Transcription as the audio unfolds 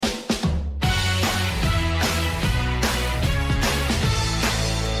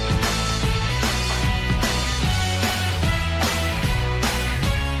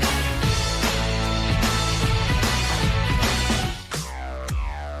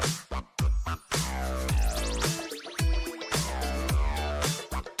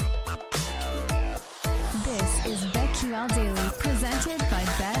Presented by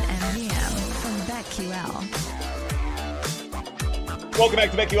BetMGM from BetQL. Welcome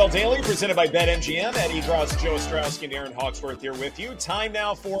back to BetQL Daily, presented by BetMGM. Eddie Gross, Joe Ostrowski, and Aaron Hawksworth here with you. Time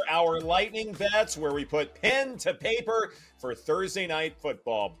now for our lightning bets, where we put pen to paper for Thursday night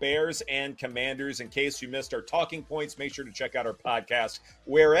football. Bears and Commanders. In case you missed our talking points, make sure to check out our podcast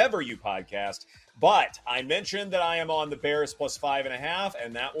wherever you podcast. But I mentioned that I am on the Bears plus 5.5,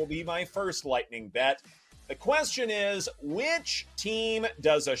 and that will be my first lightning bet. The question is, which team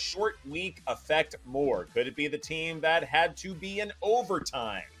does a short week affect more? Could it be the team that had to be in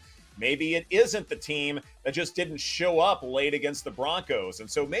overtime? Maybe it isn't the team that just didn't show up late against the Broncos. And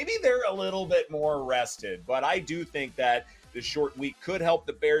so maybe they're a little bit more rested. But I do think that the short week could help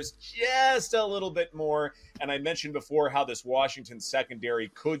the Bears just a little bit more. And I mentioned before how this Washington secondary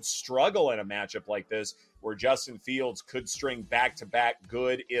could struggle in a matchup like this, where Justin Fields could string back-to-back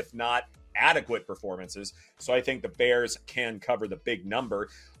good, if not adequate performances. So I think the Bears can cover the big number.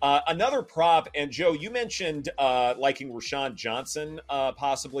 Another prop, and Joe, you mentioned liking Rashawn Johnson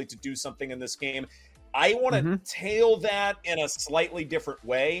possibly to do something in this game. I want to tail that in a slightly different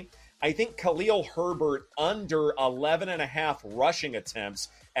way. I think Khalil Herbert under 11.5 rushing attempts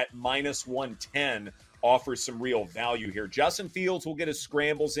at minus 110 offers some real value here. Justin Fields will get his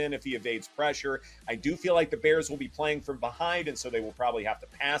scrambles in if he evades pressure. I do feel like the Bears will be playing from behind, and so they will probably have to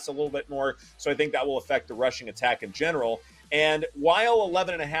pass a little bit more. So I think that will affect the rushing attack in general. And while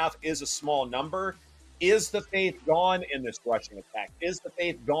 11.5 is a small number, is the faith gone in this rushing attack? Is the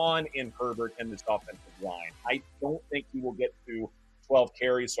faith gone in Herbert and this offensive line? I don't think he will get to 12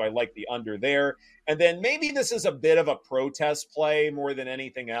 carries, so I like the under there. And then maybe this is a bit of a protest play more than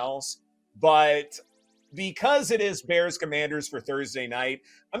anything else, but because it is Bears Commanders for Thursday night,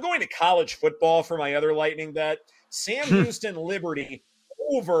 I'm going to college football for my other lightning bet. Sam Houston Liberty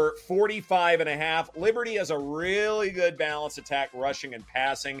over 45.5. Liberty has a really good balanced attack, rushing and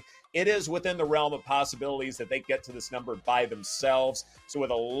passing. It is within the realm of possibilities that they get to this number by themselves. So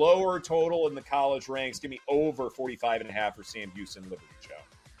with a lower total in the college ranks, give me over 45.5 for Sam Houston Liberty, Joe.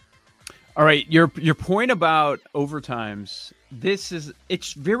 All right, your point about overtimes,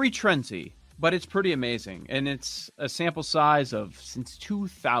 it's very trendy, but it's pretty amazing. And it's a sample size of since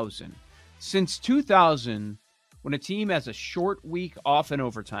 2000. Since 2000, when a team has a short week off an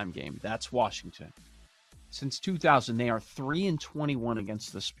overtime game, that's Washington. Since 2000, they are 3-21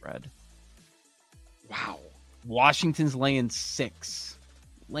 against the spread. Wow. Washington's laying 6.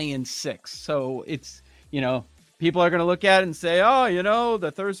 So it's, people are going to look at it and say,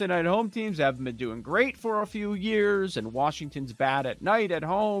 the Thursday night home teams haven't been doing great for a few years, and Washington's bad at night at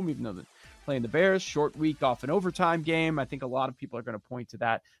home, even though they're playing the Bears. Short week off an overtime game. I think a lot of people are going to point to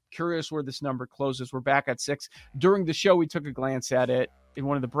that. Curious where this number closes. We're back at 6. During the show, we took a glance at it in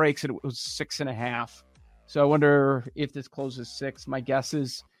one of the breaks, and it was 6.5. So I wonder if this closes 6. My guess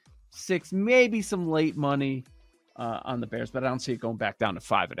is 6, maybe some late money on the Bears, but I don't see it going back down to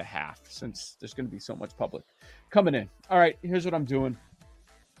 5.5 since there's going to be so much public coming in. All right, here's what I'm doing.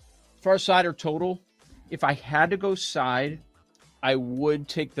 Far side or total, if I had to go side, I would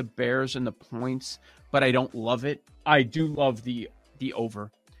take the Bears and the points, but I don't love it. I do love the over.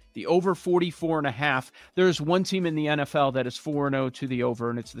 The over 44.5. There's one team in the NFL that is 4-0 to the over,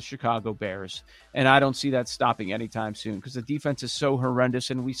 and it's the Chicago Bears. And I don't see that stopping anytime soon because the defense is so horrendous,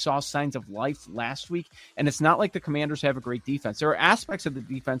 and we saw signs of life last week. And it's not like the Commanders have a great defense. There are aspects of the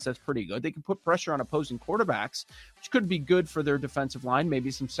defense that's pretty good. They can put pressure on opposing quarterbacks, which could be good for their defensive line.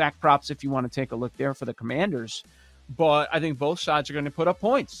 Maybe some sack props if you want to take a look there for the Commanders. But I think both sides are going to put up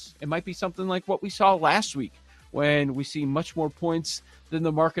points. It might be something like what we saw last week when we see much more points than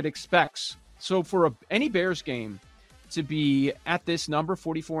the market expects. So for any Bears game to be at this number,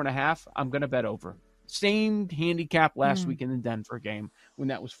 44.5, I'm going to bet over. Same handicap last week in the Denver game when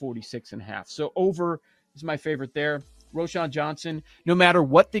that was 46.5. So over is my favorite there. Rashawn Johnson, no matter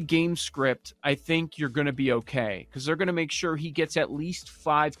what the game script, I think you're going to be okay because they're going to make sure he gets at least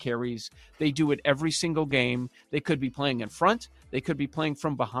 5 carries. They do it every single game. They could be playing in front. They could be playing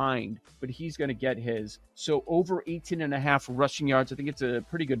from behind, but he's going to get his. So over 18.5 rushing yards. I think it's a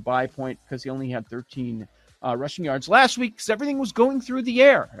pretty good buy point because he only had 13 rushing yards last week because everything was going through the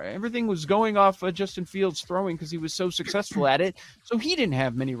air. Everything was going off Justin Fields throwing because he was so successful at it. So he didn't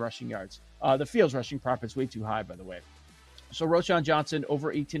have many rushing yards. The Fields rushing prop is way too high, by the way. So Rashawn Johnson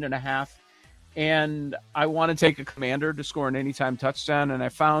over 18.5. And I want to take a Commander to score an anytime touchdown. And I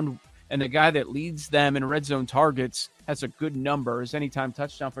found, and the guy that leads them in red zone targets has a good number. His anytime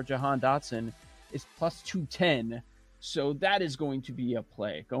touchdown for Jahan Dotson is plus 210. So that is going to be a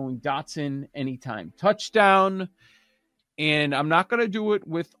play. Going Dotson anytime touchdown. And I'm not going to do it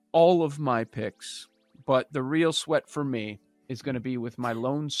with all of my picks. But the real sweat for me is going to be with my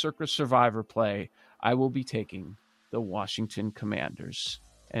lone Circus Survivor play. I will be taking the Washington Commanders,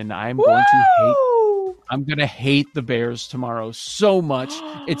 and I'm going to hate the Bears tomorrow so much.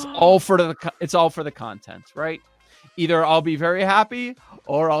 It's all for the content, right? Either I'll be very happy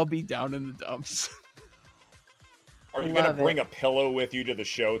or I'll be down in the dumps. Are you going to bring a pillow with you to the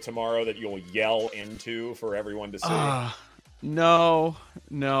show tomorrow that you'll yell into for everyone to see? No.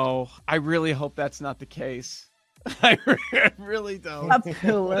 I really hope that's not the case. I really don't. A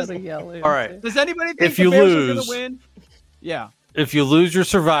pillow to yell into. All right. Does anybody think If the you Bears are lose- going to win? Yeah. If you lose your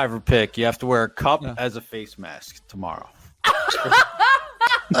Survivor pick, you have to wear a cup as a face mask tomorrow.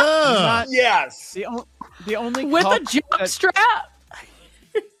 Yes. The only With cup a jock strap.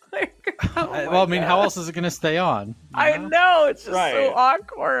 Well, I mean, how else is it going to stay on? I know, it's just Right. so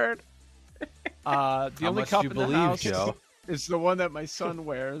awkward. the How only much cup do you in the believe, house Joe? is the one that my son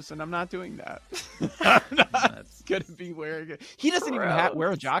wears, and I'm not doing that. I'm not That's- gonna be wearing it. He doesn't even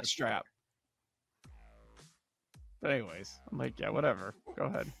wear a jock strap. But anyways, I'm like, yeah, whatever. Go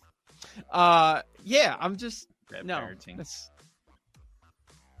ahead. Yeah, I'm just Bad no. parenting.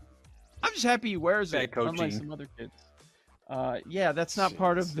 I'm just happy he wears Bad it, unlike coaching. some other kids. Yeah, that's not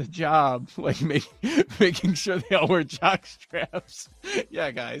part of the job. Like making sure they all wear jock straps.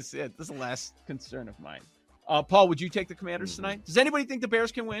 Yeah, guys, this is the last concern of mine. Paul, would you take the Commanders tonight? Does anybody think the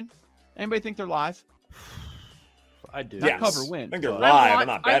Bears can win? Anybody think they're live? I do. Not cover win. I think they're but- live. I'm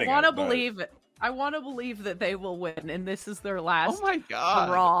not betting I want to it, but- believe it. I want to believe that they will win, and this is their last Oh my god!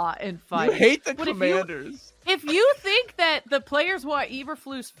 hurrah and fight. You hate the But Commanders. If you think that the players want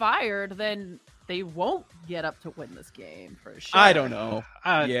Eberflus fired, then they won't get up to win this game for sure. I don't know.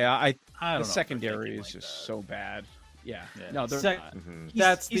 I I don't know the if they're secondary thinking is like just that. so bad. Yeah. Yeah. No, they're Sec- not.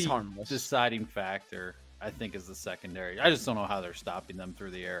 That's he's the harmless. deciding factor, I think, is the secondary. I just don't know how they're stopping them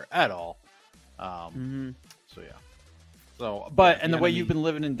through the air at all. So, yeah. So, but, Yeah, and the the way enemy- you've been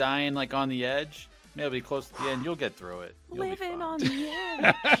living and dying, like on the edge, maybe it'll be close to the end. You'll get through it. You'll be Living fine. on the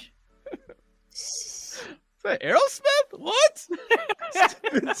edge. Is that Aerosmith? What?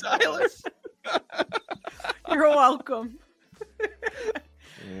 Steven Tyler? You're welcome.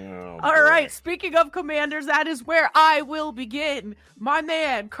 Oh, All boy. right. Speaking of Commanders, that is where I will begin. My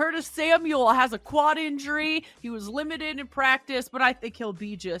man, Curtis Samuel, has a quad injury. He was limited in practice, but I think he'll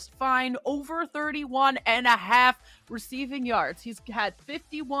be just fine. Over 31 and a half receiving yards. He's had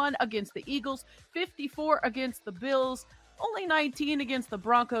 51 against the Eagles, 54 against the Bills, only 19 against the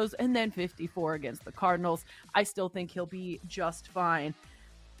Broncos, and then 54 against the Cardinals. I still think he'll be just fine.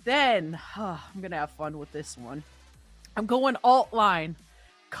 Then, I'm going to have fun with this one. I'm going alt line.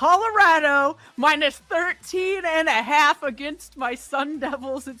 Colorado minus 13 and a half against my Sun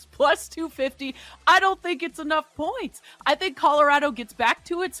Devils. It's plus 250. I don't think it's enough points. I think Colorado gets back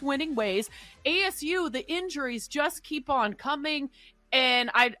to its winning ways. ASU, the injuries just keep on coming. And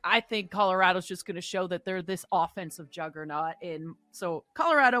I think Colorado's just going to show that they're this offensive juggernaut. And so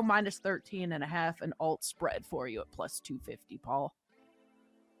Colorado minus 13 and a half, an alt spread for you at plus 250, Paul.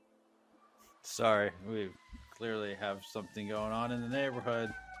 Sorry, we clearly have something going on in the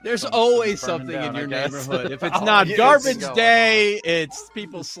neighborhood. There's Something always burning something down, in your I guess. neighborhood. If it's Oh, not yeah, garbage it's going day, it's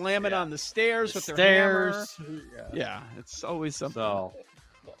people slamming on the stairs with their hammer. Stairs. Yeah, it's always something. So,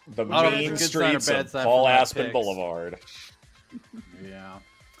 The I don't know if mean it's a good sign or streets bad of sign Paul for my Aspen picks. Boulevard. yeah.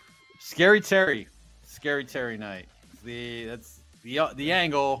 Scary Terry night. That's the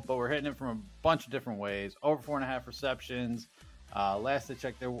angle, but we're hitting it from a bunch of different ways. Over 4.5 receptions. Last I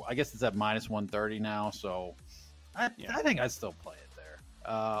checked, I guess it's at minus 130 now. So I think I'd still play it there.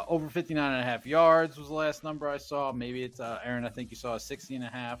 Over 59.5 yards was the last number I saw. Maybe it's Aaron. I think you saw a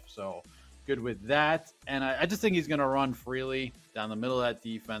 60.5. So good with that. And I just think he's going to run freely down the middle of that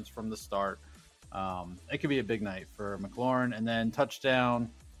defense from the start. It could be a big night for McLaurin. And then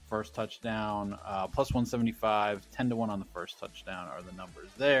first touchdown, plus 175, 10-1 on the first touchdown are the numbers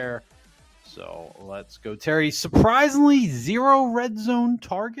there. So let's go, Terry. Surprisingly, 0 red zone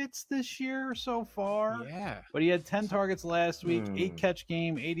targets this year so far. Yeah. But he had 10 targets last week, 8 catch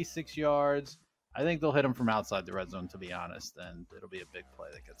game, 86 yards. I think they'll hit him from outside the red zone, to be honest, and it'll be a big play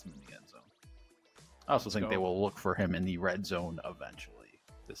that gets him in the end zone. I also think they will look for him in the red zone eventually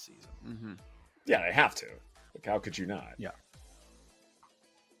this season. Mm-hmm. Yeah, they have to. Like, how could you not? Yeah.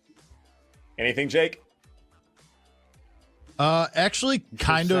 Anything, Jake? Actually,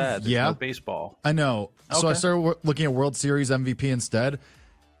 kind So of, sad. There's yeah. no baseball. I know. So I Okay. started looking at World Series MVP instead.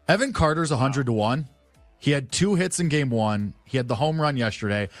 Evan Carter's 100-1. He had 2 hits in game 1. He had the home run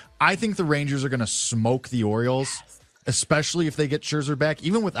yesterday. I think the Rangers are going to smoke the Orioles, especially if they get Scherzer back.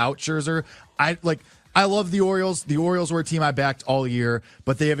 Even without Scherzer, I love the Orioles. The Orioles were a team I backed all year,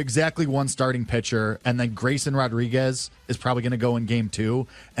 but they have exactly one starting pitcher, and then Grayson Rodriguez is probably going to go in game 2,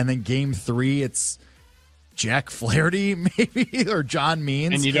 and then game 3 it's Jack Flaherty maybe or John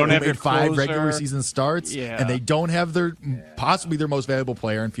Means, and you don't have made your 5 closer. regular season starts, and they don't have their possibly their most valuable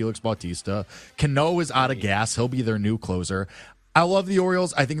player in Felix Bautista. Cano is out of gas; he'll be their new closer. I love the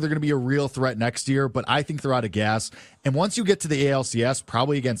Orioles. I think they're going to be a real threat next year, but I think they're out of gas. And once you get to the ALCS,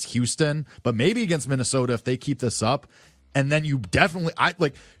 probably against Houston, but maybe against Minnesota if they keep this up, and then you definitely,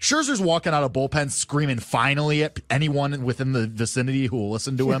 Scherzer's walking out of bullpen screaming finally at anyone within the vicinity who will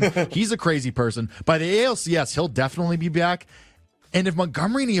listen to him. He's a crazy person. By the ALCS, he'll definitely be back. And if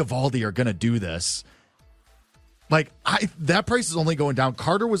Montgomery and Eovaldi are going to do this, that price is only going down.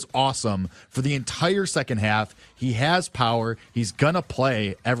 Carter was awesome for the entire second half. He has power. He's going to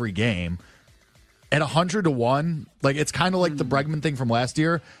play every game. At 100-1, it's kind of like the Bregman thing from last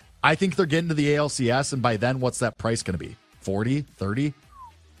year. I think they're getting to the ALCS, and by then, what's that price going to be? 40, 30?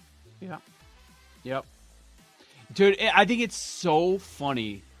 Yeah. Yep. Dude, I think it's so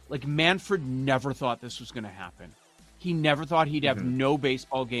funny. Manfred never thought this was going to happen. He never thought he'd have no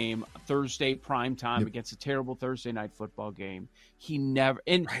baseball game Thursday prime time against a terrible Thursday night football game. He never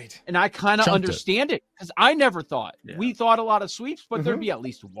and I kind of understand it because I never thought. We thought a lot of sweeps, but there'd be at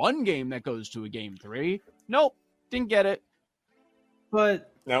least one game that goes to a game 3. Nope, didn't get it.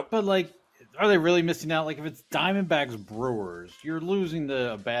 But are they really missing out? If it's Diamondbacks Brewers, you're losing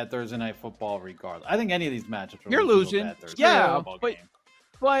to a bad Thursday night football regardless. I think any of these matchups you're losing. To a bad Thursday night football game.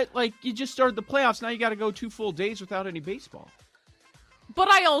 But you just started the playoffs. Now you got to go 2 full days without any baseball. But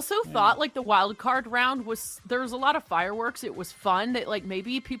I also thought the wild card round there was a lot of fireworks. It was fun that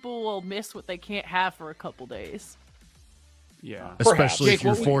maybe people will miss what they can't have for a couple days. Yeah. Especially if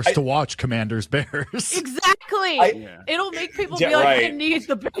you're forced to watch Commanders Bears. Exactly. It'll make people be I need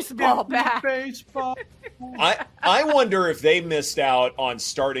the baseball back. Baseball. I wonder if they missed out on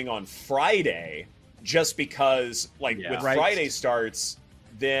starting on Friday just because Friday starts,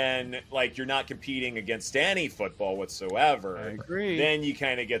 then you're not competing against any football whatsoever. I agree. Then you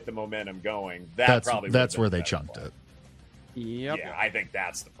kind of get the momentum going. That's where they chunked it. Yep. Yeah, I think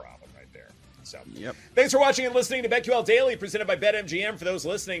that's the problem right there. So, yep. Thanks for watching and listening to BetQL Daily, presented by BetMGM. For those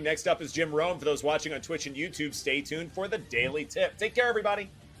listening, next up is Jim Rome. For those watching on Twitch and YouTube, stay tuned for the Daily Tip. Take care, everybody.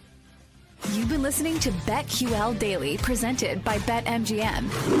 You've been listening to BetQL Daily, presented by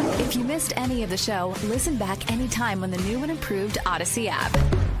BetMGM. If you missed any of the show, listen back anytime on the new and improved Odyssey app.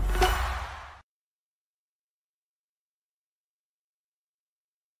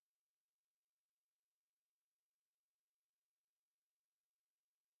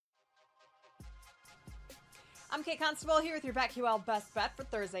 I'm Kate Constable here with your BetQL Best Bet for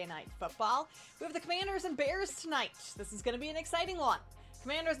Thursday Night Football. We have the Commanders and Bears tonight. This is going to be an exciting one.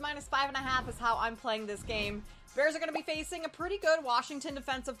 Commanders minus 5.5 is how I'm playing this game. Bears are going to be facing a pretty good Washington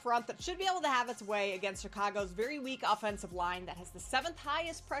defensive front that should be able to have its way against Chicago's very weak offensive line that has the 7th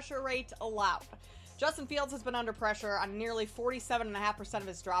highest pressure rate allowed. Justin Fields has been under pressure on nearly 47.5% of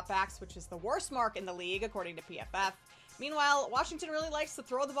his dropbacks, which is the worst mark in the league, according to PFF. Meanwhile, Washington really likes to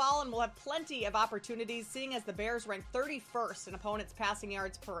throw the ball and will have plenty of opportunities, seeing as the Bears rank 31st in opponents' passing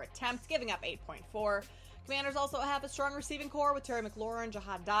yards per attempt, giving up 8.4. Commanders also have a strong receiving core with Terry McLaurin,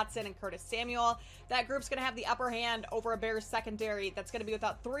 Jahan Dotson, and Curtis Samuel. That group's going to have the upper hand over a Bears secondary that's going to be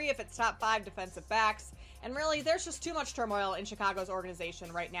without 3 of its top 5 defensive backs. And really, there's just too much turmoil in Chicago's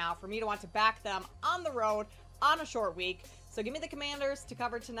organization right now for me to want to back them on the road on a short week. So give me the Commanders to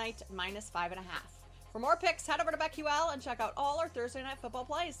cover tonight, minus 5.5. For more picks, head over to BetQL and check out all our Thursday Night Football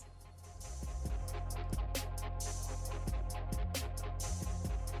plays.